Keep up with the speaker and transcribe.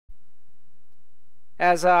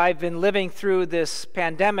As I've been living through this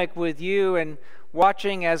pandemic with you and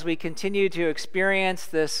watching as we continue to experience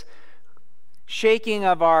this shaking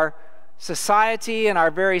of our society and our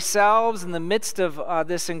very selves in the midst of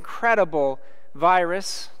this incredible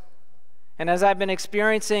virus, and as I've been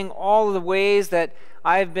experiencing all of the ways that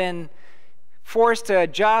I've been forced to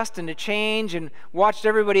adjust and to change and watched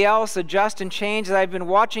everybody else adjust and change, as I've been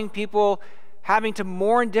watching people having to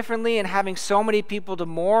mourn differently and having so many people to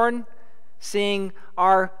mourn, seeing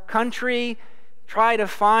our country try to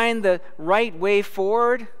find the right way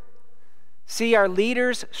forward, see our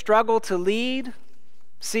leaders struggle to lead,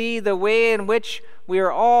 see the way in which we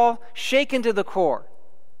are all shaken to the core,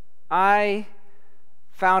 I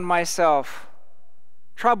found myself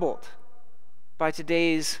troubled by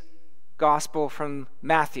today's gospel from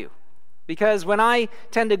Matthew. Because when I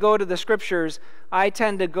tend to go to the scriptures, I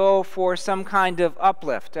tend to go for some kind of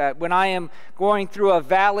uplift. When I am going through a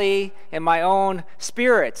valley in my own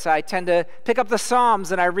spirits, I tend to pick up the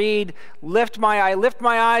Psalms and I read, lift my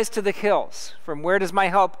eyes to the hills. From where does my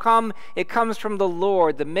help come? It comes from the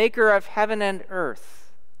Lord, the maker of heaven and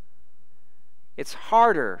earth. It's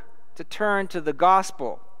harder to turn to the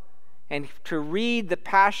gospel and to read the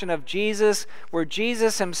passion of Jesus, where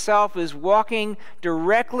Jesus himself is walking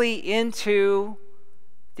directly into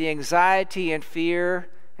the anxiety and fear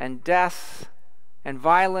and death and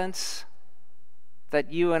violence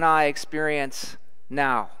that you and I experience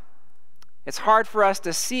now. It's hard for us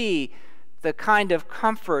to see the kind of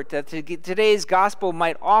comfort that today's gospel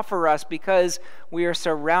might offer us because we are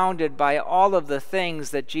surrounded by all of the things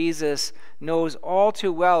that Jesus knows all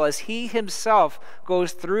too well as he himself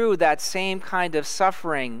goes through that same kind of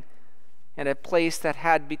suffering in a place that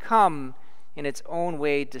had become in its own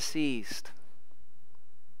way diseased.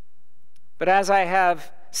 But as I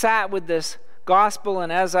have sat with this gospel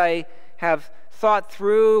and as I have thought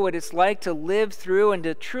through what it's like to live through and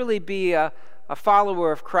to truly be a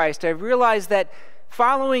follower of Christ, I've realized that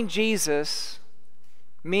following Jesus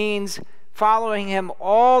means following him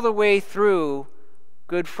all the way through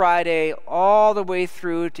Good Friday, all the way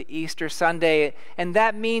through to Easter Sunday. And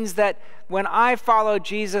that means that when I follow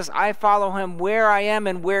Jesus, I follow him where I am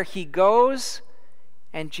and where he goes.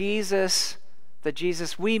 And Jesus, the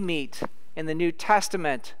Jesus we meet in the New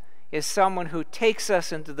Testament, is someone who takes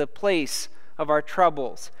us into the place of our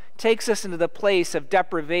troubles, takes us into the place of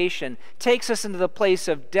deprivation, takes us into the place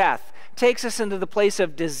of death, takes us into the place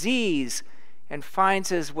of disease, and finds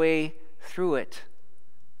his way through it,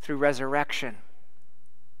 through resurrection.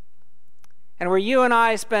 And where you and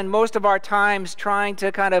I spend most of our times trying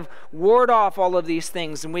to kind of ward off all of these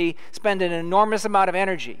things, and we spend an enormous amount of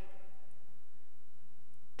energy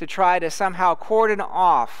to try to somehow cordon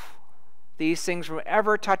off these things from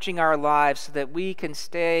ever touching our lives so that we can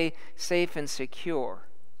stay safe and secure,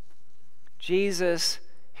 Jesus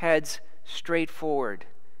heads straight forward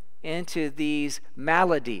into these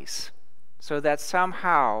maladies so that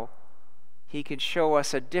somehow he can show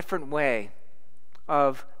us a different way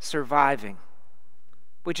of surviving.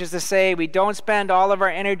 Which is to say, we don't spend all of our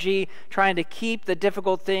energy trying to keep the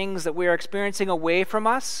difficult things that we are experiencing away from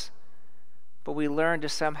us, but we learn to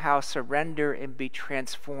somehow surrender and be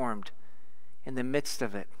transformed in the midst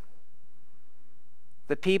of it.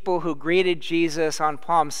 The people who greeted Jesus on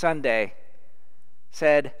Palm Sunday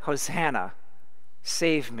said, "Hosanna,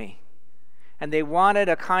 save me." And they wanted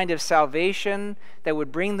a kind of salvation that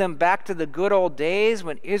would bring them back to the good old days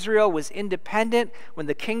when Israel was independent, when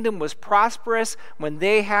the kingdom was prosperous, when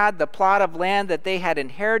they had the plot of land that they had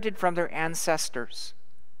inherited from their ancestors.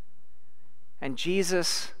 And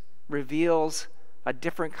Jesus reveals a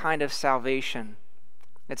different kind of salvation.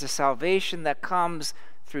 It's a salvation that comes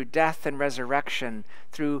through death and resurrection,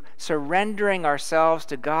 through surrendering ourselves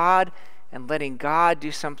to God and letting God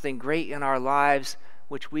do something great in our lives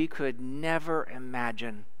which we could never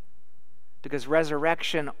imagine. Because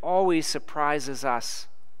resurrection always surprises us,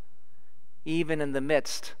 even in the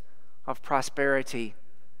midst of prosperity.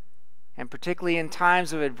 And particularly in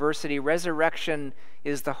times of adversity, resurrection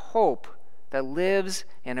is the hope that lives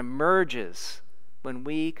and emerges when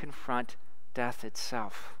we confront death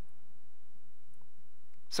itself.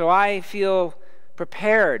 So I feel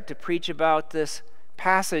prepared to preach about this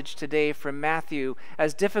passage today from Matthew,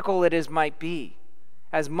 as difficult it might be,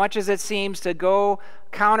 as much as it seems to go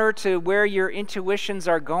counter to where your intuitions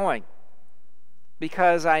are going,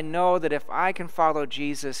 because I know that if I can follow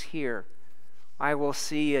Jesus here, I will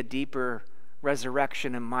see a deeper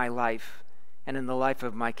resurrection in my life and in the life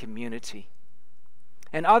of my community.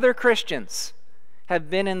 And other Christians have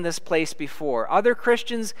been in this place before. Other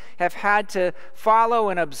Christians have had to follow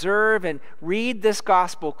and observe and read this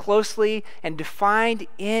gospel closely and to find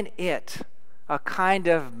in it a kind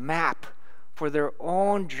of map for their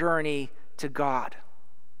own journey to God.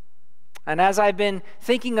 And as I've been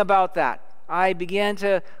thinking about that, I began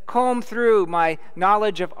to comb through my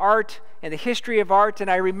knowledge of art and the history of art, and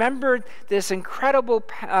I remembered this incredible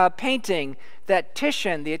painting that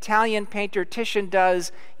Titian, the Italian painter Titian,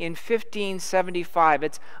 does in 1575.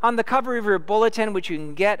 It's on the cover of your bulletin, which you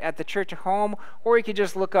can get at the church at home, or you can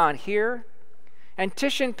just look on here. And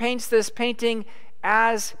Titian paints this painting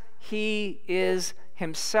as he is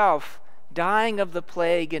himself dying of the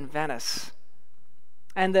plague in Venice.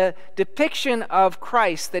 And the depiction of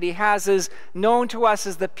Christ that he has is known to us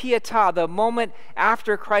as the Pietà, the moment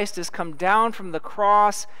after Christ has come down from the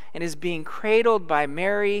cross and is being cradled by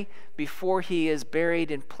Mary before he is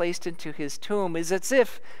buried and placed into his tomb. Is as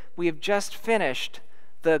if we have just finished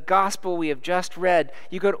the gospel we have just read.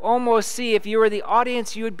 You could almost see, if you were the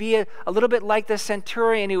audience, you would be a little bit like the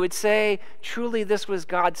centurion who would say, truly this was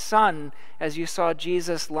God's Son, as you saw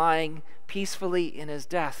Jesus lying peacefully in his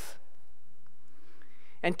death.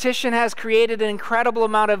 And Titian has created an incredible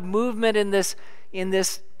amount of movement in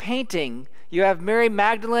this painting. You have Mary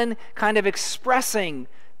Magdalene kind of expressing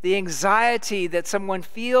the anxiety that someone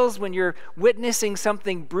feels when you're witnessing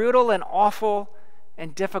something brutal and awful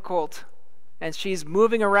and difficult. And she's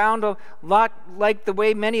moving around a lot like the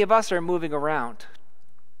way many of us are moving around.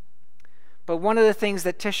 But one of the things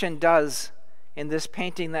that Titian does in this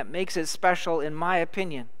painting that makes it special, in my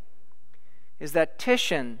opinion, is that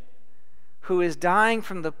Titian, who is dying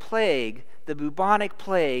from the plague, the bubonic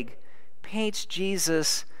plague, paints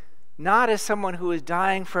Jesus not as someone who is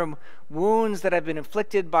dying from wounds that have been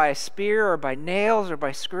inflicted by a spear or by nails or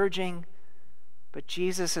by scourging, but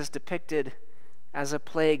Jesus is depicted as a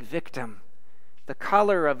plague victim. The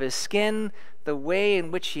color of his skin, the way in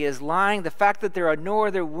which he is lying, the fact that there are no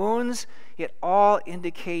other wounds, it all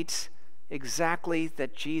indicates exactly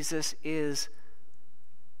that Jesus is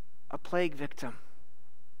a plague victim.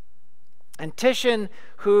 And Titian,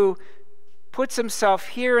 who puts himself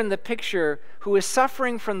here in the picture, who is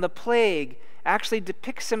suffering from the plague, actually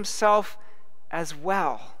depicts himself as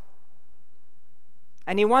well.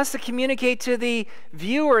 And he wants to communicate to the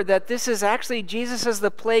viewer that this is actually Jesus as the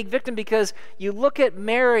plague victim, because you look at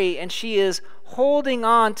Mary and she is holding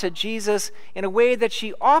on to Jesus in a way that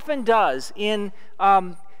she often does in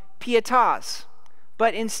Pietàs.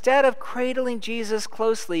 But instead of cradling Jesus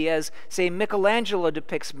closely, as, say, Michelangelo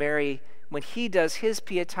depicts Mary when he does his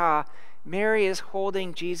Pietà, Mary is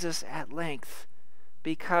holding Jesus at length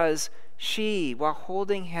because she, while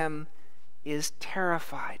holding him, is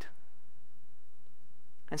terrified.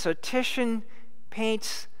 And so Titian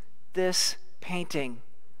paints this painting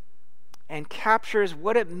and captures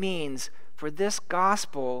what it means for this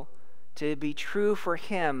gospel to be true for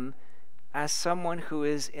him as someone who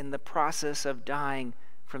is in the process of dying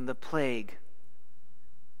from the plague.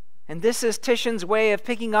 And this is Titian's way of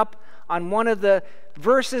picking up on one of the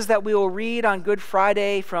verses that we will read on Good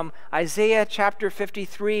Friday from Isaiah chapter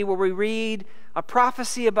 53, where we read a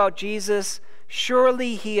prophecy about Jesus.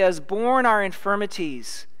 Surely he has borne our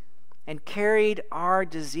infirmities and carried our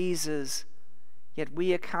diseases, yet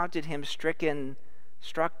we accounted him stricken,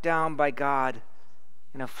 struck down by God,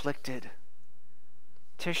 and afflicted.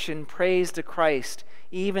 Titian prays to Christ,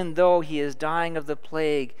 even though he is dying of the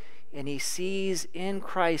plague, and he sees in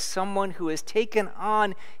Christ someone who has taken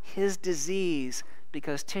on his disease,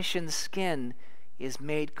 because Titian's skin is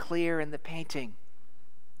made clear in the painting.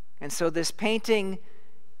 And so this painting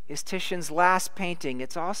is Titian's last painting.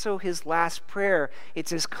 It's also his last prayer.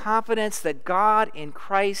 It's his confidence that God in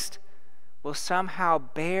Christ will somehow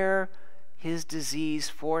bear his disease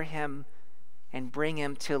for him and bring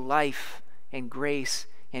him to life and grace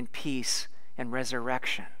and peace and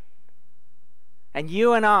resurrection. And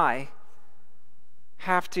you and I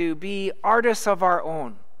have to be artists of our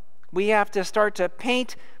own. We have to start to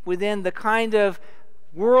paint within the kind of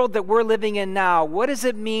world that we're living in now. What does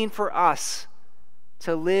it mean for us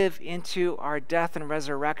to live into our death and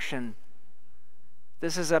resurrection?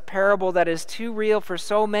 This is a parable that is too real for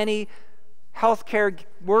so many healthcare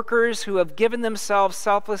workers who have given themselves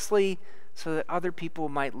selflessly so that other people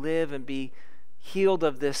might live and be healed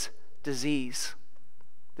of this disease.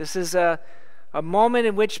 This is a moment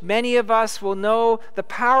in which many of us will know the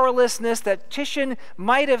powerlessness that Titian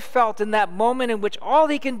might have felt in that moment, in which all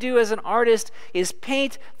he can do as an artist is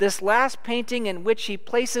paint this last painting in which he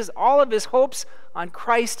places all of his hopes on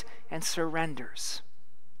Christ and surrenders.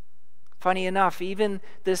 Funny enough, even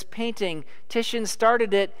this painting, Titian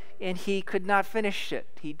started it and he could not finish it.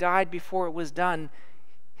 He died before it was done.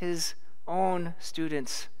 His own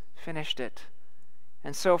students finished it.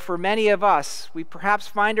 And so for many of us, we perhaps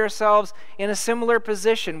find ourselves in a similar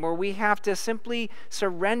position where we have to simply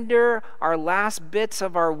surrender our last bits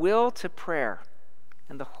of our will to prayer,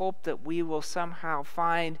 in the hope that we will somehow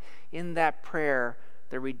find in that prayer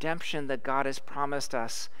the redemption that God has promised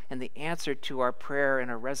us and the answer to our prayer in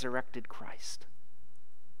a resurrected Christ.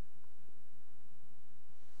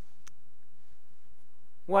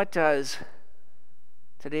 What does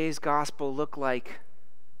today's gospel look like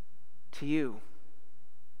to you?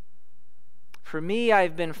 For me,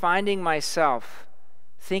 I've been finding myself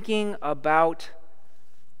thinking about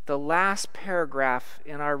the last paragraph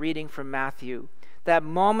in our reading from Matthew, that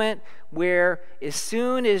moment where as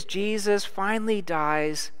soon as Jesus finally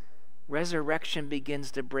dies, resurrection begins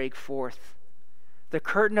to break forth. The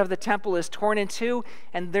curtain of the temple is torn in two,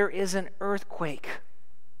 and there is an earthquake.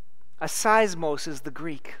 A seismos is the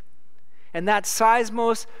Greek. And that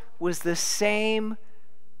seismos was the same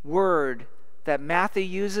word that Matthew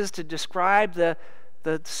uses to describe the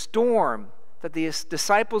storm that the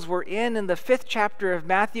disciples were in the 5th chapter of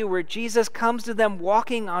Matthew, where Jesus comes to them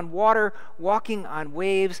walking on water, walking on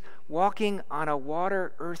waves, walking on a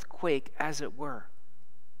water earthquake, as it were.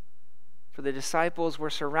 For the disciples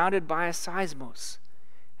were surrounded by a seismos,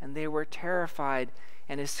 and they were terrified.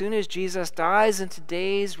 And as soon as Jesus dies in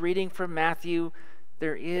today's reading from Matthew,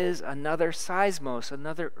 there is another seismos,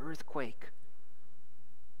 another earthquake.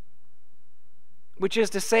 Which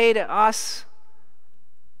is to say to us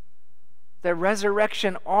that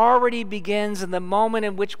resurrection already begins in the moment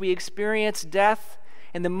in which we experience death,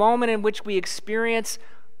 in the moment in which we experience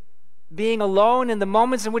being alone, in the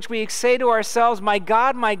moments in which we say to ourselves, my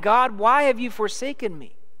God, why have you forsaken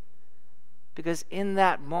me? Because in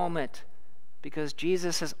that moment, because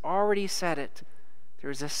Jesus has already said it,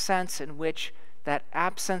 there is a sense in which that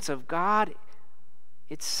absence of God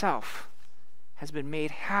itself has been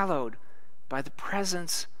made hallowed by the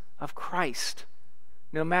presence of Christ.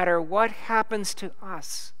 No matter what happens to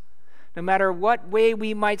us, no matter what way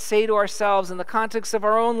we might say to ourselves in the context of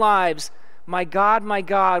our own lives, my God,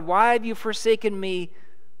 why have you forsaken me?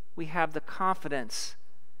 We have the confidence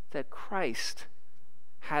that Christ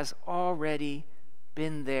has already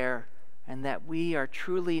been there, and that we are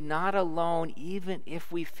truly not alone. Even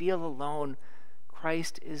if we feel alone,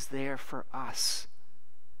 Christ is there for us.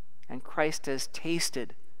 And Christ has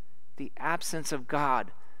tasted the absence of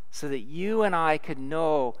God so that you and I could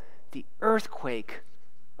know the earthquake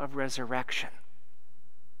of resurrection.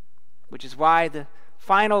 Which is why the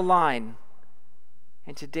final line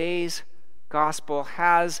in today's gospel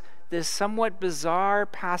has this somewhat bizarre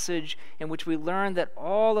passage in which we learn that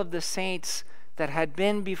all of the saints that had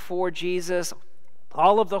been before Jesus,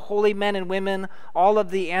 all of the holy men and women, all of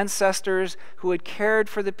the ancestors who had cared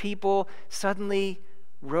for the people, suddenly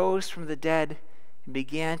rose from the dead and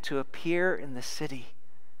began to appear in the city.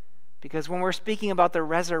 Because when we're speaking about the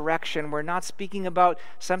resurrection, we're not speaking about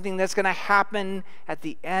something that's going to happen at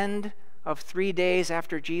the end of 3 days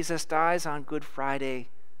after Jesus dies on Good Friday,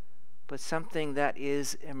 but something that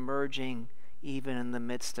is emerging even in the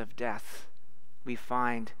midst of death. We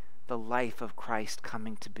find the life of Christ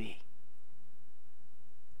coming to be.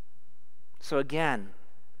 So again,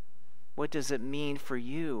 what does it mean for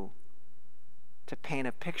you to paint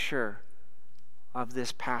a picture of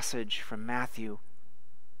this passage from Matthew?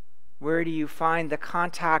 Where do you find the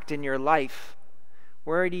contact in your life?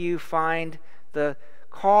 Where do you find the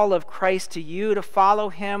call of Christ to you to follow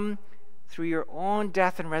him through your own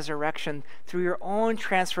death and resurrection, through your own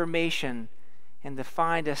transformation, and to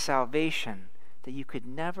find a salvation that you could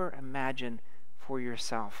never imagine for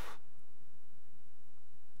yourself?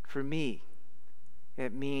 For me,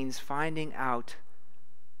 it means finding out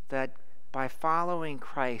that by following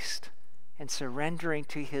Christ and surrendering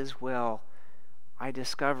to his will, I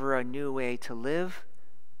discover a new way to live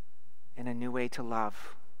and a new way to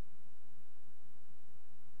love.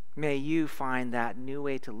 May you find that new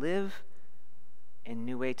way to live and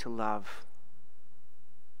new way to love.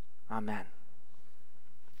 Amen.